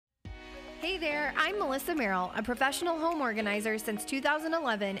Hey there, I'm Melissa Merrill, a professional home organizer since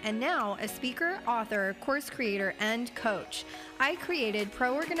 2011 and now a speaker, author, course creator, and coach. I created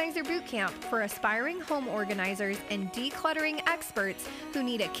Pro Organizer Bootcamp for aspiring home organizers and decluttering experts who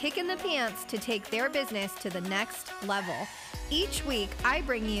need a kick in the pants to take their business to the next level. Each week, I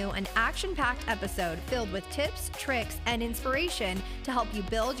bring you an action-packed episode filled with tips, tricks, and inspiration to help you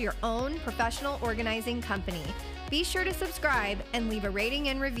build your own professional organizing company. Be sure to subscribe and leave a rating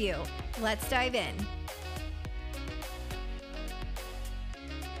and review. Let's dive in.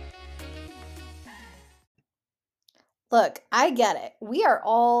 Look, I get it. We are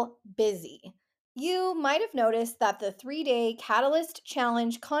all busy. You might have noticed that the 3-day Catalyst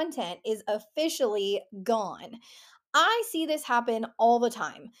Challenge content is officially gone. I see this happen all the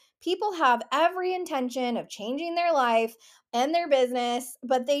time. People have every intention of changing their life and their business,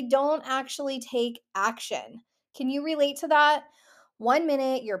 but they don't actually take action. Can you relate to that? One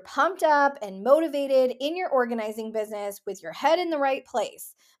minute you're pumped up and motivated in your organizing business with your head in the right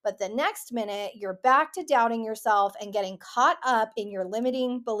place, but the next minute you're back to doubting yourself and getting caught up in your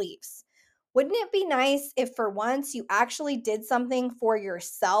limiting beliefs. Wouldn't it be nice if for once you actually did something for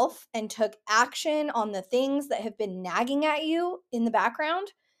yourself and took action on the things that have been nagging at you in the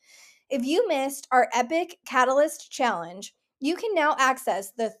background? If you missed our epic Catalyst Challenge, you can now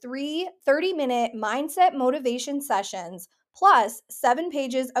access the 30-minute mindset motivation sessions plus 7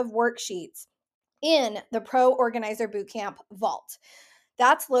 pages of worksheets in the Pro Organizer Bootcamp Vault.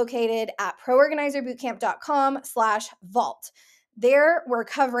 That's located at proorganizerbootcamp.com/vault. There, we're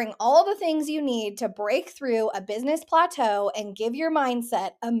covering all the things you need to break through a business plateau and give your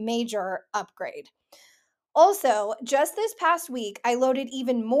mindset a major upgrade. Also, just this past week, I loaded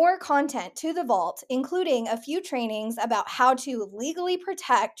even more content to the vault, including a few trainings about how to legally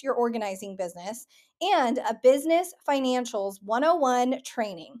protect your organizing business and a business financials 101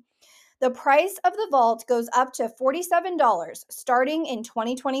 training. The price of the vault goes up to $47 starting in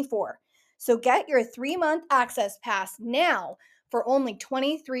 2024. So get your 3-month access pass now for only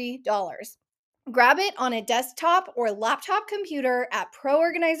 $23. Grab it on a desktop or laptop computer at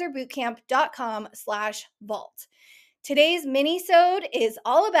proorganizerbootcamp.com/vault. Today's mini-sode is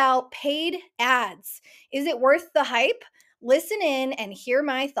all about paid ads. Is it worth the hype? Listen in and hear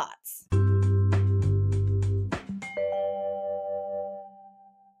my thoughts.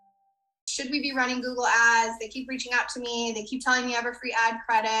 Should we be running Google ads? They keep reaching out to me. They keep telling me I have a free ad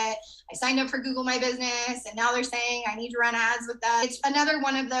credit. I signed up for Google My Business and now they're saying I need to run ads with them. It's another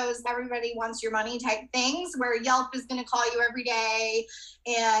one of those everybody wants your money type things where Yelp is going to call you every day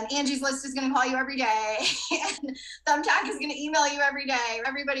and Angie's List is going to call you every day and Thumbtack is going to email you every day.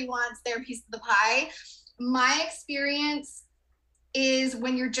 Everybody wants their piece of the pie. My experience is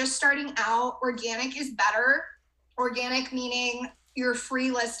when you're just starting out, organic is better. Organic meaning your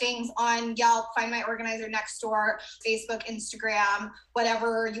free listings on Yelp, Find My Organizer, Nextdoor, Facebook, Instagram,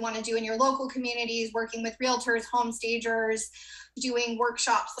 whatever you want to do in your local communities, working with realtors, home stagers, doing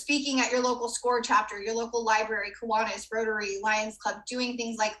workshops, speaking at your local SCORE chapter, your local library, Kiwanis, Rotary, Lions Club, doing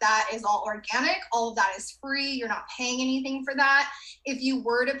things like that is all organic. All of that is free. You're not paying anything for that. If you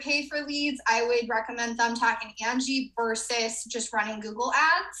were to pay for leads, I would recommend Thumbtack and Angie versus just running Google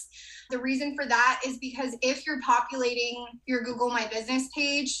ads. The reason for that is because if you're populating your Google My Business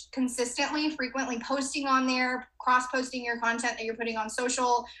page consistently, frequently posting on there, cross-posting your content that you're putting on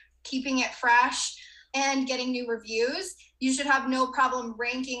social, keeping it fresh, and getting new reviews, you should have no problem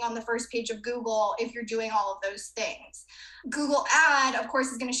ranking on the first page of Google if you're doing all of those things. Google ad, of course,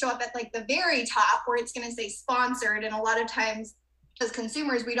 is going to show up at like the very top where it's going to say sponsored, and a lot of times as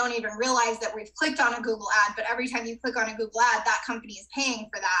consumers, we don't even realize that we've clicked on a Google ad, but every time you click on a Google ad, that company is paying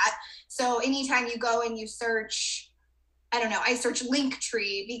for that. So anytime you go and you search, I search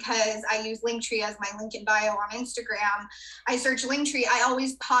Linktree because I use Linktree as my link in bio on Instagram. I search Linktree. I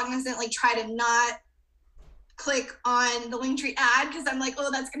always cognizantly try to not click on the Linktree ad because I'm like,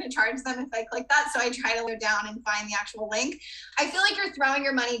 oh, that's going to charge them if I click that. So I try to go down and find the actual link. I feel like you're throwing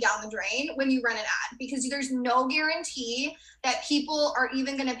your money down the drain when you run an ad because there's no guarantee that people are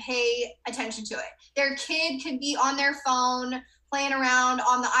even going to pay attention to it. Their kid could be on their phone playing around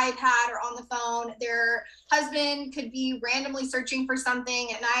on the iPad or on the phone. Their husband could be randomly searching for something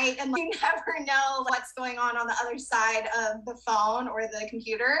at night, and you never know what's going on the other side of the phone or the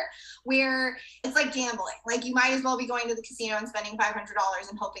computer, where it's like gambling. Like you might as well be going to the casino and spending $500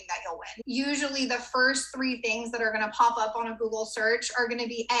 and hoping that you'll win. Usually the first 3 things that are going to pop up on a Google search are going to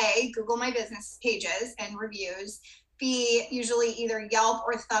be A, Google My Business pages and reviews, B, usually either Yelp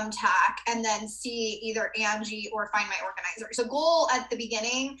or Thumbtack, and then C, either Angie or Find My Organizer. So the goal at the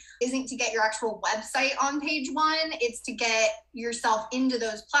beginning isn't to get your actual website on page one, it's to get yourself into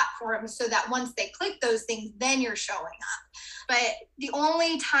those platforms so that once they click those things, then you're showing up. But the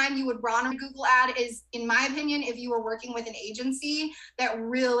only time you would run a Google ad is, in my opinion, if you were working with an agency that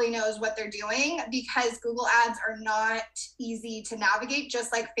really knows what they're doing, because Google ads are not easy to navigate,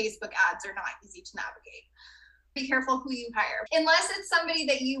 just like Facebook ads are not easy to navigate. Be careful who you hire. Unless it's somebody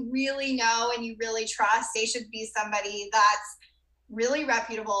that you really know and you really trust, they should be somebody that's really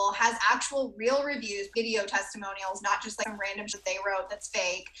reputable, has actual real reviews, video testimonials, not just like some random shit they wrote that's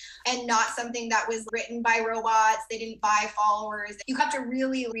fake, and not something that was written by robots. They didn't buy followers. You have to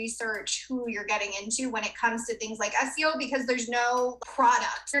really research who you're getting into when it comes to things like SEO, because there's no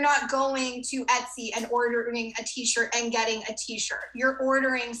product. You're not going to Etsy and ordering a t-shirt and getting a t-shirt. You're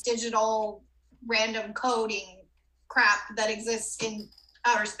ordering digital random coding crap that exists in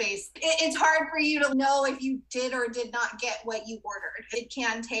outer space. It's hard for you to know if you did or did not get what you ordered. It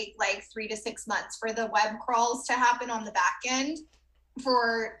can take like 3 to 6 months for the web crawls to happen on the back end,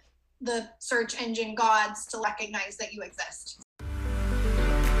 for the search engine gods to recognize that you exist.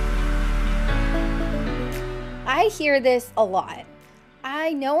 I hear this a lot.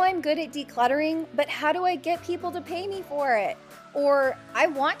 I know I'm good at decluttering, but how do I get people to pay me for it? Or I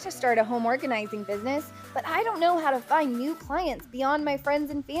want to start a home organizing business, but I don't know how to find new clients beyond my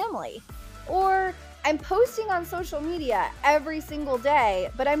friends and family. Or I'm posting on social media every single day,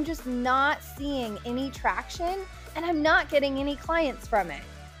 but I'm just not seeing any traction and I'm not getting any clients from it.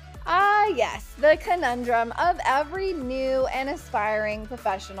 Ah, yes, the conundrum of every new and aspiring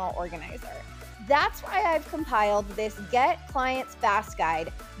professional organizer. That's why I've compiled this Get Clients Fast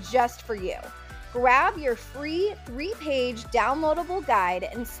guide just for you. Grab your free 3-page downloadable guide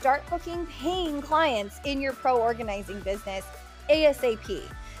and start booking paying clients in your pro organizing business ASAP.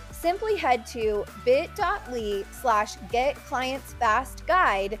 Simply head to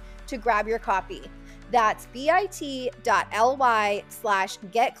bit.ly/getclientsfastguide to grab your copy. That's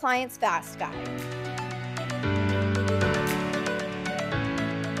bit.ly/getclientsfastguide.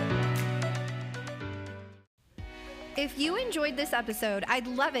 If you enjoyed this episode, I'd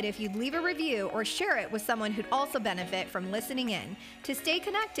love it if you'd leave a review or share it with someone who'd also benefit from listening in. To stay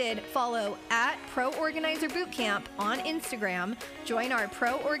connected, follow @Pro Organizer Bootcamp on Instagram, join our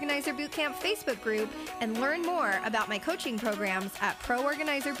Pro Organizer Bootcamp Facebook group, and learn more about my coaching programs at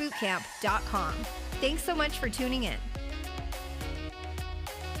proorganizerbootcamp.com. Thanks so much for tuning in.